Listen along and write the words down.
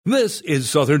This is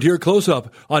Southern Tier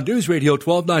Close-Up on News Radio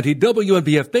 1290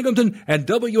 WNBF Binghamton and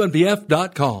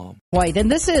WNBF.com. White,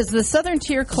 and this is the Southern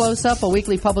Tier Close-Up, a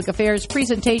weekly public affairs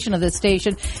presentation of this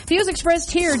station. Views expressed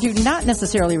here do not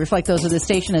necessarily reflect those of the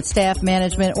station, its staff,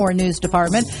 management, or news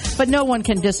department, but no one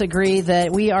can disagree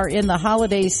that we are in the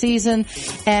holiday season,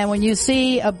 and when you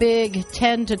see a big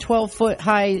 10 to 12 foot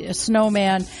high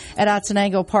snowman at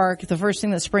Otsonango Park, the first thing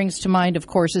that springs to mind, of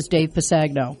course, is Dave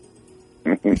Pisagno.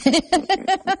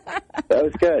 That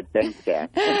was good. Thanks,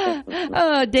 Jack.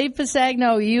 Dave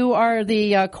Pisagno, you are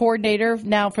the coordinator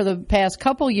now for the past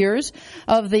couple years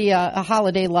of the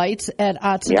holiday lights at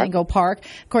Otsonango Park.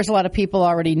 Of course, a lot of people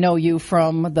already know you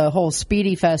from the whole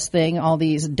Speedy Fest thing, all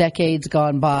these decades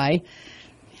gone by.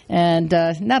 And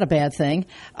not a bad thing.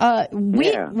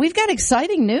 We've got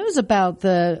exciting news about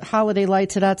the holiday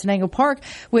lights at Otsonango Park,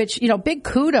 which, big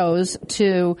kudos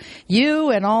to you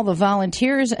and all the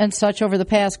volunteers and such over the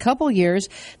past couple years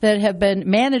that have been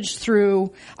managed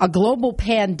through a global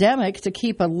pandemic to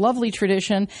keep a lovely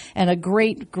tradition and a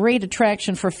great, great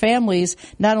attraction for families,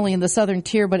 not only in the Southern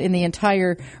Tier but in the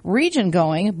entire region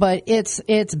going. But it's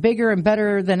bigger and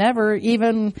better than ever,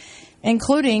 even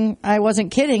including, I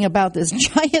wasn't kidding, about this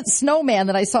giant snowman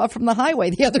that I saw from the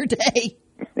highway the other day.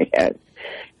 Yes.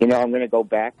 I'm going to go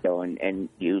back, though, and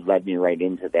you led me right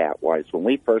into that, was when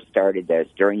we first started this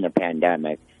during the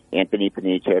pandemic, Anthony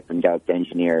Panicia from Delta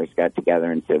Engineers got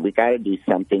together and said, we got to do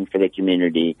something for the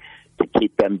community to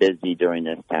keep them busy during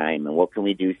this time, and what can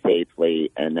we do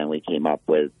safely? And then we came up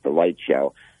with the light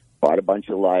show. Bought a bunch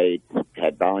of lights,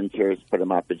 had volunteers put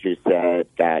them up, as you said,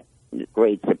 got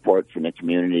great support from the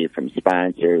community, from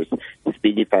sponsors. The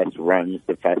Speedy Fest runs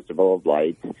the Festival of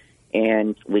Lights,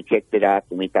 and we kicked it up,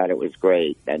 and we thought it was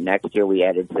great. And next year we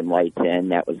added some lights in.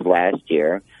 That was last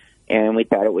year, and we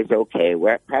thought it was okay.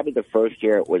 Probably the first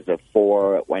year it was a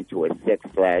 4. It went to a 6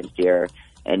 last year,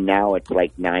 and now it's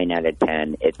like 9 out of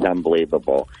 10. It's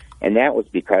unbelievable. And that was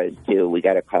because, too, we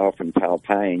got a call from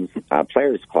Talalpines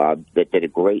Players Club that did a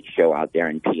great show out there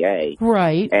in PA.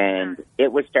 Right. And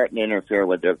it was starting to interfere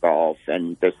with their golf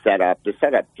and the setup. The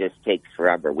setup just takes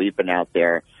forever. We've been out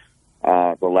there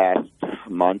the last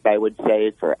month, I would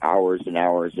say, for hours and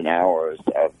hours and hours,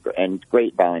 and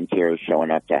great volunteers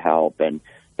showing up to help. And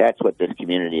that's what this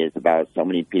community is about. So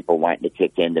many people wanting to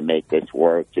kick in to make this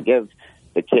work, to give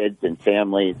the kids and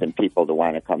families and people to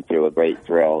want to come through a great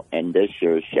thrill. And this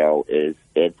year's show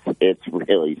it's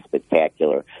really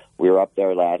spectacular. We were up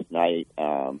there last night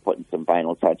putting some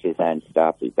final touches on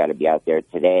stuff. We've got to be out there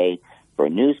today for a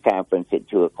news conference at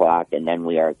 2:00, and then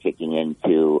we are kicking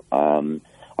into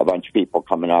a bunch of people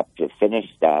coming up to finish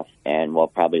stuff, and we'll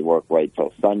probably work right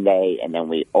till Sunday, and then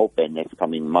we open this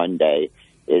coming Monday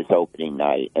is opening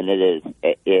night, and it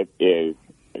is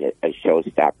a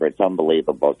showstopper. It's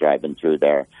unbelievable driving through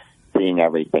there, seeing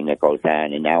everything that goes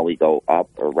on. And now we go up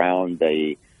around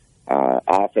the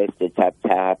office that's up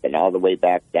top and all the way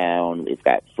back down. We've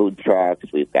got food trucks.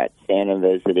 We've got Santa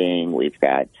visiting. We've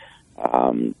got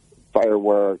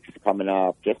fireworks coming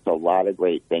up. Just a lot of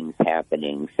great things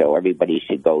happening. So everybody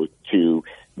should go to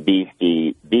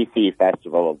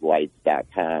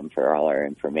BCFestivaloflights.com for all our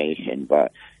information.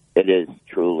 But it is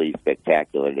truly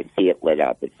spectacular to see it lit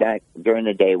up. It's not during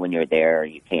the day when you're there.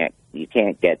 You can't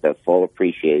get the full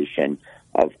appreciation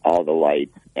of all the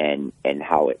lights and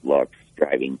how it looks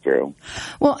driving through.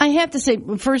 Well, I have to say,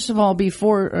 first of all,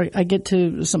 before I get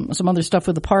to some other stuff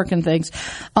with the park and things,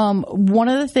 one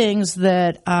of the things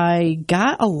that I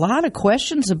got a lot of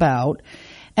questions about,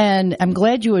 and I'm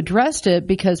glad you addressed it,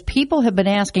 because people have been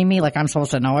asking me, like I'm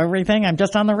supposed to know everything. I'm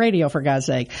just on the radio, for God's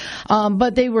sake.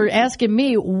 But they were asking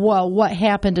me, well, what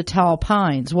happened to Tall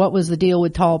Pines? What was the deal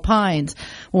with Tall Pines?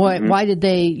 Why did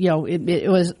they, it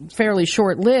was fairly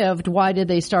short-lived. Why did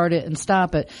they start it and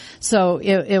stop it? So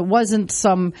it wasn't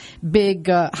some big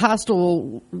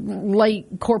hostile light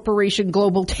corporation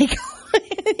global takeover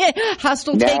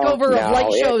of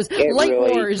light shows, light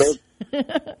wars.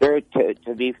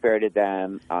 To be fair to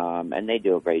them, and they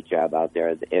do a great job out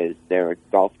there, is their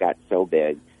golf got so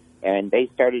big, and they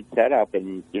started setup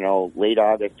in late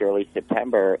August, early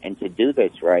September, and to do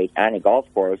this right on a golf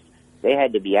course, they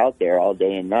had to be out there all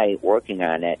day and night working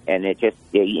on it, and and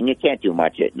you can't do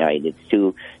much at night. It's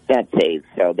not safe.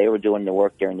 So they were doing the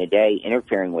work during the day,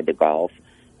 interfering with the golf,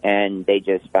 and they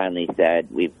just finally said,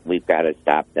 we've got to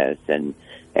stop this and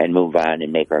move on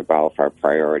and make our golf our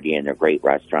priority, and a great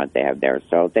restaurant they have there.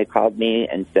 So they called me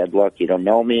and said, look, you don't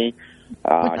know me,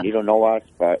 you don't know us,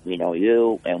 but we know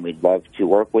you, and we'd love to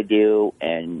work with you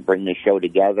and bring the show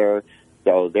together.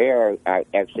 So they're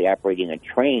actually operating a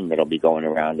train that'll be going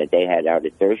around that they had out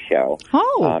at their show.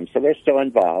 Oh. So they're still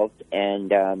involved,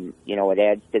 and, it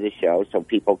adds to the show, so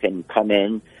people can come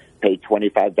in, pay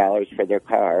 $25 for their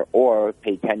car, or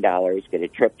pay $10, get a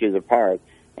trip through the park,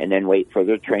 and then wait for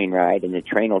their train ride, and the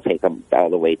train will take them all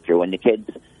the way through. And the kids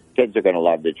are going to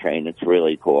love the train. It's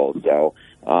really cool. So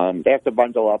they have to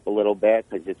bundle up a little bit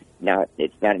because it's not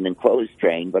an enclosed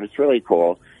train, but it's really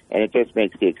cool. And it just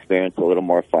makes the experience a little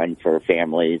more fun for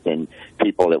families and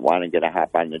people that want to get a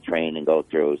hop on the train and go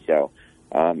through. So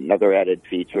another added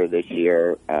feature this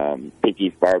year,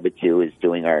 Piggy's Barbecue is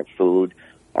doing our food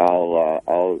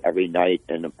all every night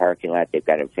in the parking lot. They've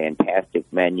got a fantastic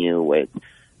menu with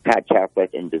hot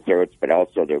chocolate and desserts, but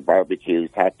also their barbecues,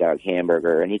 hot dog,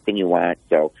 hamburger, anything you want.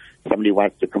 So somebody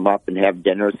wants to come up and have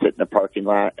dinner, sit in the parking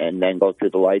lot, and then go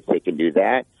through the lights, they can do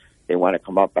that. They want to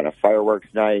come up on a fireworks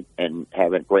night and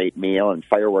have a great meal, and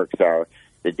fireworks are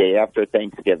the day after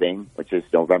Thanksgiving, which is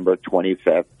November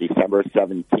 25th, December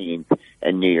 17th,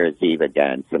 and New Year's Eve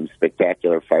again. Some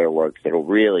spectacular fireworks that will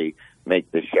really make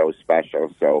the show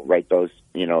special. So write those,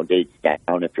 dates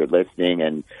down if you're listening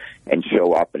and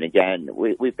show up. And again,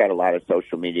 we've got a lot of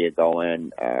social media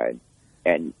going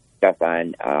and stuff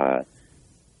on.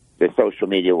 The social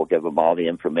media will give them all the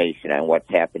information on what's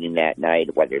happening that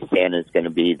night, whether Santa's going to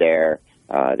be there.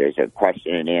 There's a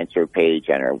question and answer page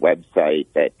on our website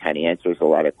that kind of answers a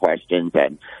lot of questions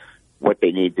and what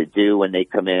they need to do when they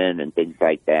come in and things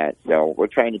like that. So we're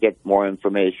trying to get more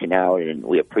information out, and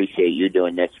we appreciate you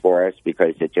doing this for us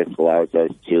because it just allows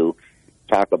us to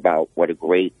talk about what a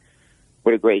great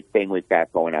thing we've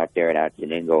got going out there at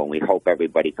Otsiningo, and we hope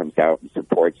everybody comes out and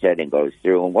supports it and goes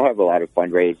through. And we'll have a lot of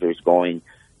fundraisers going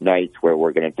nights where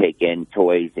we're going to take in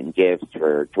toys and gifts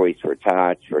for Toys for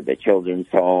Tots for the children's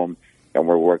home, and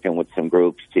we're working with some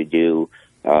groups to do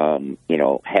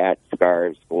hats,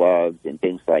 scarves, gloves, and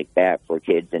things like that for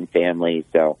kids and families.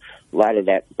 So a lot of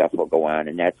that stuff will go on,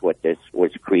 and that's what this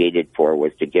was created for,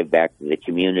 was to give back to the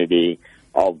community.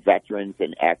 All veterans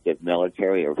and active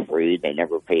military are free. They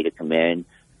never pay to come in,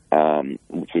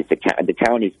 which is the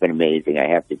county's been amazing. I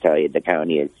have to tell you, the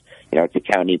county is, it's a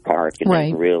county park, and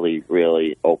right. They've really,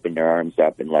 really opened their arms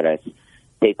up and let us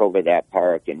take over that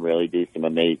park and really do some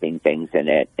amazing things in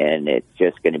it, and it's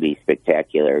just going to be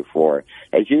spectacular for,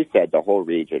 as you said, the whole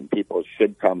region. People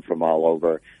should come from all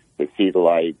over to see the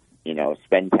lights,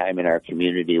 spend time in our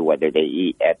community, whether they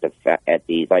eat at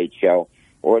the light show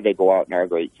or they go out in our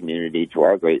great community to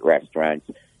our great restaurants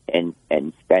and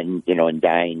spend, and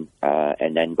dine,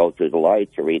 and then go through the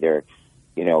lights, or either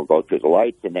go through the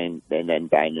lights and then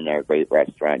dine in our great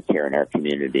restaurants here in our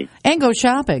community. And go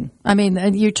shopping. I mean,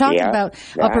 you're talking about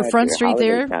Upper Front Street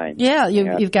there. Time. Yeah,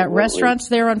 you've got restaurants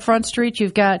there on Front Street.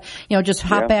 You've got, just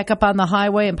hop back up on the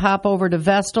highway and pop over to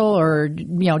Vestal or,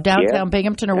 downtown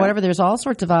Binghamton or whatever. There's all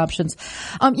sorts of options.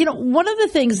 One of the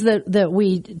things that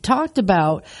we talked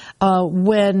about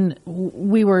when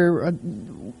we were,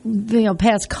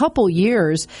 past couple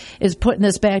years is putting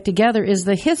this back together is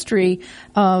the history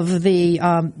of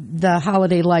the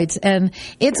holiday lights, and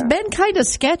it's been kind of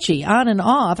sketchy on and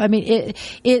off. I mean,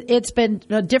 it's been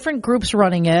different groups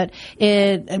running it,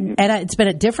 and it's been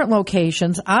at different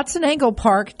locations. Otsiningo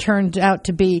Park turned out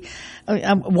to be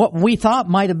what we thought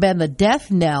might have been the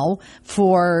death knell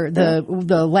for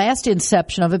the last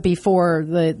inception of it before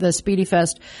the Speedy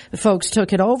Fest folks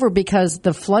took it over, because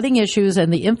the flooding issues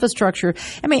and the infrastructure.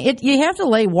 I mean, you have to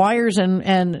lay wires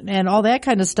and all that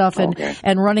kind of stuff,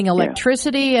 and running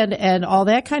electricity and all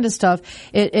that kind of stuff.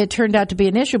 It turned out to be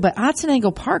an issue, but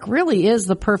Otsiningo Park really is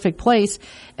the perfect place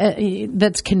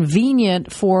that's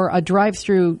convenient for a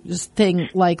drive-through thing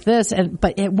like this.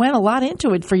 But it went a lot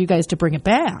into it for you guys to bring it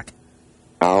back.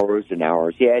 Hours and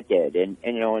hours. Yeah, it did. And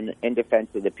in defense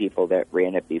of the people that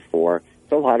ran it before,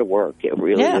 it's a lot of work. It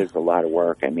really is a lot of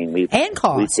work. I mean, we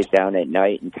sit down at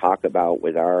night and talk about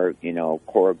with our,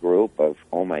 core group of,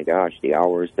 oh my gosh, the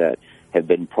hours that have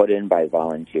been put in by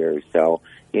volunteers. So,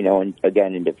 and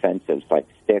again, in defense of like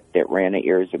Stick that ran it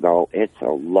years ago, it's a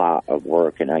lot of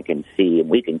work, and I can see, and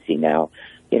we can see now,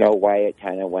 why it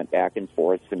kind of went back and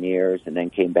forth some years and then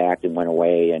came back and went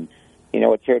away. And,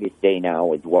 it's here to stay now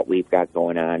with what we've got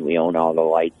going on. We own all the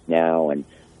lights now, and,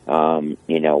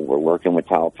 we're working with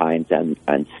Tall Pines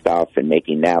on stuff and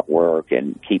making that work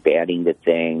and keep adding to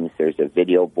things. There's a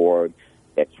video board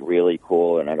that's really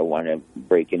cool, and I don't want to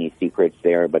break any secrets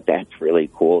there, but that's really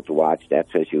cool to watch. That's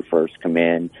as you first come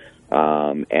in.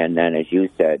 And then, as you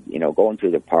said, going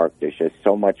through the park, there's just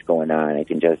so much going on. I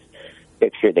can just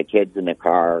picture the kids in the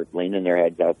car leaning their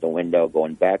heads out the window,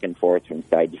 going back and forth from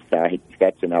side to side,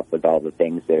 catching up with all the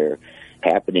things that are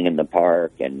happening in the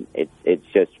park. And it's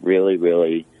just really,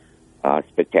 really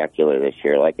spectacular this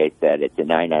year. Like I said, it's a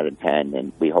 9 out of 10,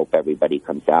 and we hope everybody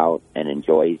comes out and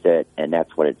enjoys it, and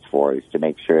that's what it's for, is to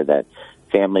make sure that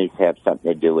families have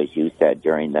something to do, as you said,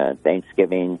 during the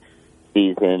Thanksgiving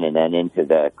season and then into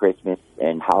the Christmas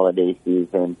and holiday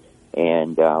season.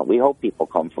 And we hope people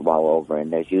come from all over,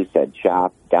 and as you said,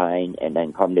 shop, dine, and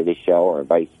then come to the show, or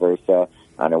vice versa.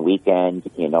 On a weekend,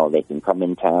 they can come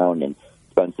in town and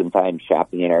spend some time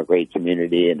shopping in our great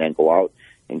community, and then go out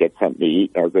and get something to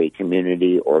eat in our great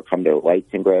community, or come to Lights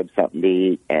and grab something to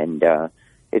eat. And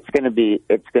it's going to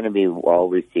be well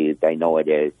received. I know it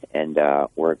is, and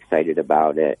we're excited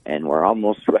about it, and we're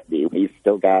almost ready. We've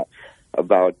still got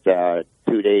about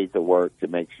 2 days of work to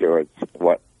make sure it's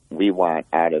what we want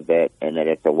out of it, and that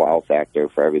it's a wow factor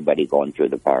for everybody going through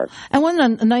the park. And one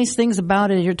of the nice things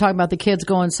about it, you're talking about the kids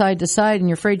going side to side and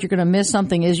you're afraid you're going to miss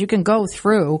something, is you can go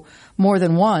through more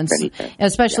than once,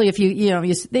 especially if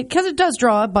because it does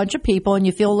draw a bunch of people and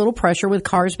you feel a little pressure with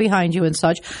cars behind you and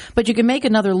such, but you can make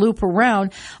another loop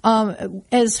around.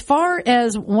 As far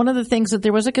as one of the things that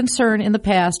there was a concern in the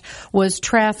past was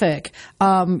traffic.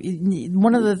 I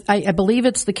believe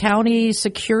it's the county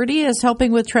security is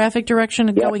helping with traffic direction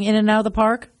and going in and out of the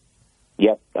park?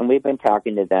 Yep, and we've been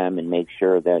talking to them and make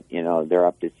sure that, they're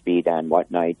up to speed on what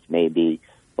nights may be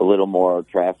a little more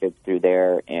traffic through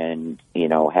there, and,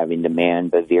 having to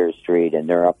man Bevier Street, and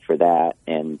they're up for that.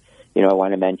 And, I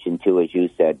want to mention, too, as you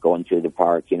said, going through the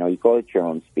park, you go at your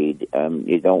own speed.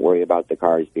 You don't worry about the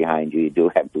cars behind you. You do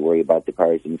have to worry about the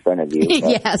cars in front of you.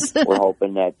 Yes. We're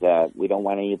hoping that we don't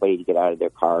want anybody to get out of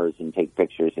their cars and take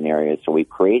pictures in areas. So we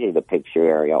created a picture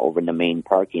area over in the main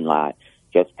parking lot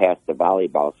just past the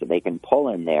volleyball, so they can pull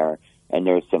in there, and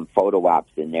there's some photo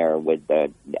ops in there with a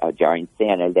giant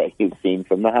Santa that you've seen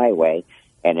from the highway,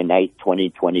 and a nice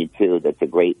 2022 that's a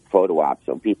great photo op.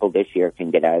 So people this year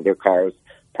can get out of their cars,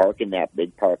 park in that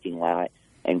big parking lot,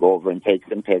 and go over and take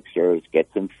some pictures, get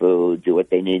some food, do what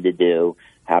they need to do,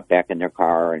 hop back in their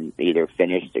car, and either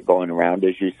finish going around,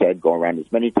 as you said, go around as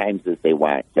many times as they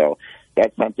want. So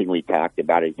that's something we talked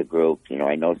about as a group.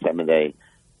 I know some of the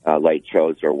light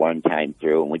shows are one time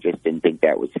through, and we just didn't think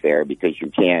that was fair, because you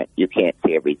can't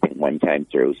see everything one time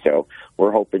through. So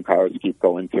we're hoping cars keep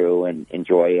going through and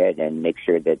enjoy it and make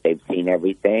sure that they've seen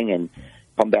everything and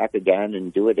come back again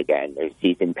and do it again. There's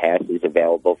season passes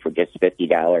available for just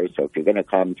 $50. So if you're going to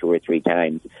come 2 or 3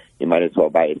 times, you might as well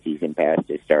buy a season pass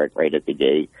to start right at the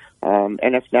gate. And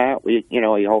if not, we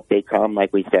hope they come.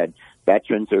 Like we said,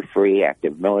 veterans are free.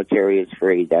 Active military is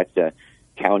free. That's a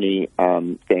county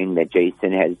thing that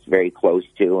Jason has very close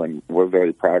to, and we're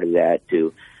very proud of that,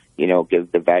 to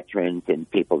give the veterans and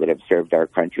people that have served our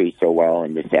country so well,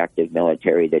 and this active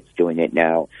military that's doing it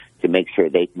now, to make sure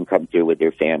they can come through with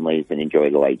their families and enjoy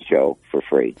the light show for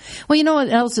free. Well, you know what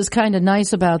else is kind of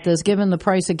nice about this, given the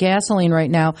price of gasoline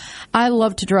right now? I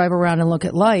love to drive around and look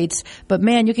at lights, but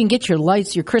man, you can get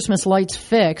your Christmas lights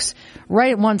fix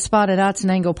right at one spot at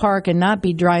Otsiningo Park and not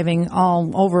be driving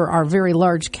all over our very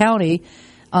large county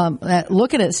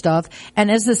looking at stuff. And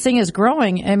as this thing is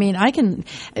growing, I mean,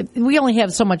 we only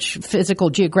have so much physical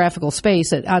geographical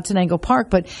space at Otsiningo Park,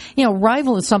 but,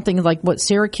 rival is something like what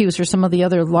Syracuse or some of the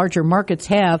other larger markets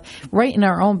have right in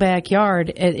our own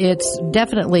backyard. It's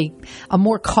definitely a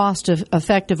more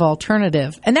cost-effective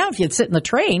alternative. And now if you sit in the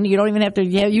train, you don't even have to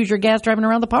use your gas driving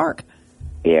around the park.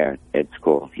 Yeah, it's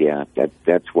cool. Yeah,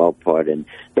 that's well put. And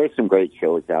there's some great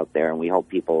shows out there, and we hope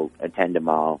people attend them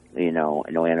all. I know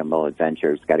Animal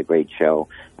Adventure's got a great show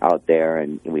out there,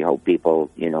 and we hope people,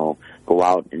 go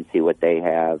out and see what they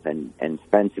have and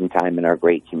spend some time in our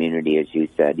great community, as you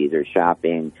said, either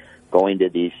shopping, going to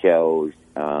these shows,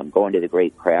 going to the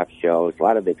great craft shows. A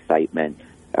lot of excitement,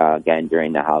 again,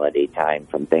 during the holiday time,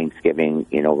 from Thanksgiving,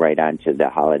 right on to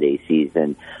the holiday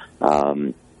season.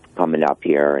 Coming up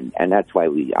here, and that's why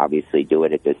we obviously do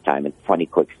it at this time. A funny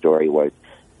quick story was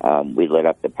we lit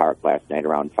up the park last night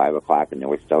around 5 o'clock, and there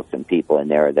were still some people in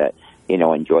there that,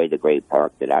 enjoy the great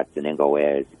park that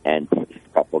Otsiningo is, and a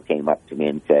couple came up to me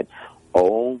and said,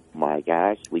 "Oh my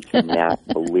gosh, we cannot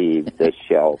believe this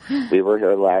show. We were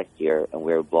here last year, and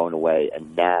we were blown away,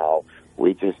 and now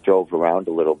we just drove around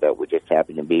a little bit. We just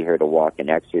happened to be here to walk and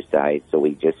exercise, so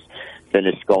we just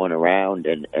finished going around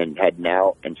and heading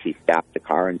out," and she stopped the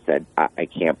car and said, I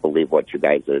can't believe what you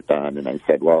guys have done. And I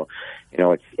said, well,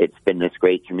 it's been this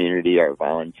great community, our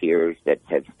volunteers that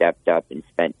have stepped up and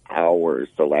spent hours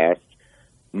the last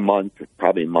month,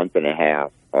 probably month and a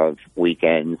half, of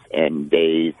weekends and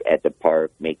days at the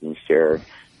park, making sure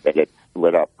that it's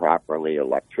lit up properly,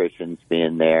 electricians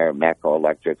being there. Matco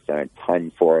Electric's done a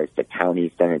ton for us, the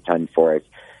county's done a ton for us,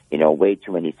 way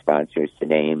too many sponsors to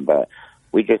name, but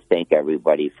we just thank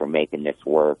everybody for making this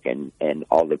work and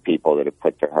all the people that have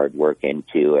put their hard work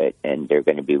into it, and they're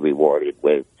going to be rewarded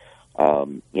with,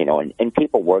 and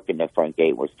people working the front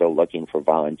gate. We're still looking for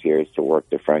volunteers to work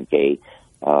the front gate.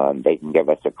 They can give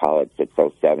us a call at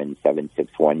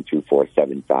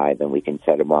 607-761-2475, and we can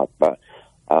set them up. But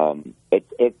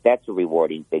that's a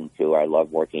rewarding thing, too. I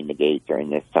love working the gate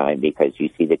during this time because you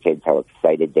see the kids, how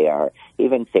excited they are.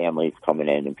 Even families coming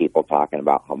in and people talking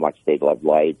about how much they love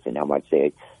lights and how much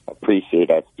they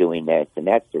appreciate us doing this. And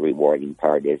that's the rewarding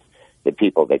part, is the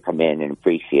people that come in and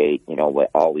appreciate, what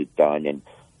all we've done. And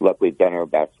look, we've done our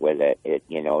best with it. Does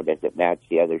it match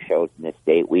the other shows in the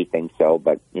state? We think so,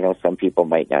 but, some people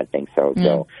might not think so.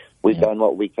 So we've done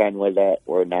what we can with it.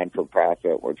 We're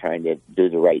non-for-profit. We're trying to do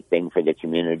the right thing for the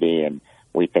community, and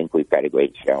we think we've got a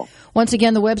great show. Once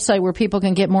again, the website where people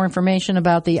can get more information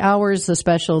about the hours, the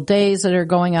special days that are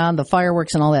going on, the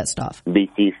fireworks, and all that stuff.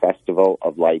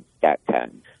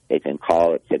 BCFestivaloflights.com. They can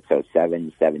call at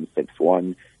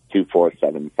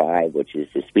 607-761-2475, which is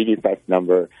the Speedy Fest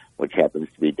number, which happens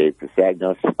to be Dave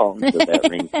Pisagno's phone, so that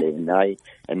rings day and night,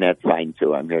 and that's fine,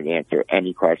 too. I'm here to answer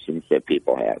any questions that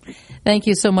people have. Thank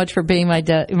you so much for being my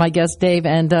guest, Dave,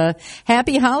 and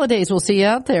happy holidays. We'll see you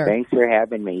out there. Thanks for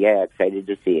having me. Yeah, excited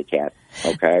to see you, Kath.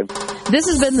 Okay. This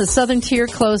has been the Southern Tier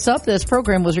Close-Up. This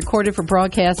program was recorded for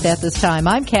broadcast at this time.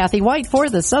 I'm Kathy White for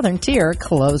the Southern Tier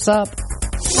Close-Up.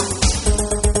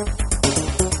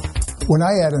 When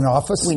I had an office,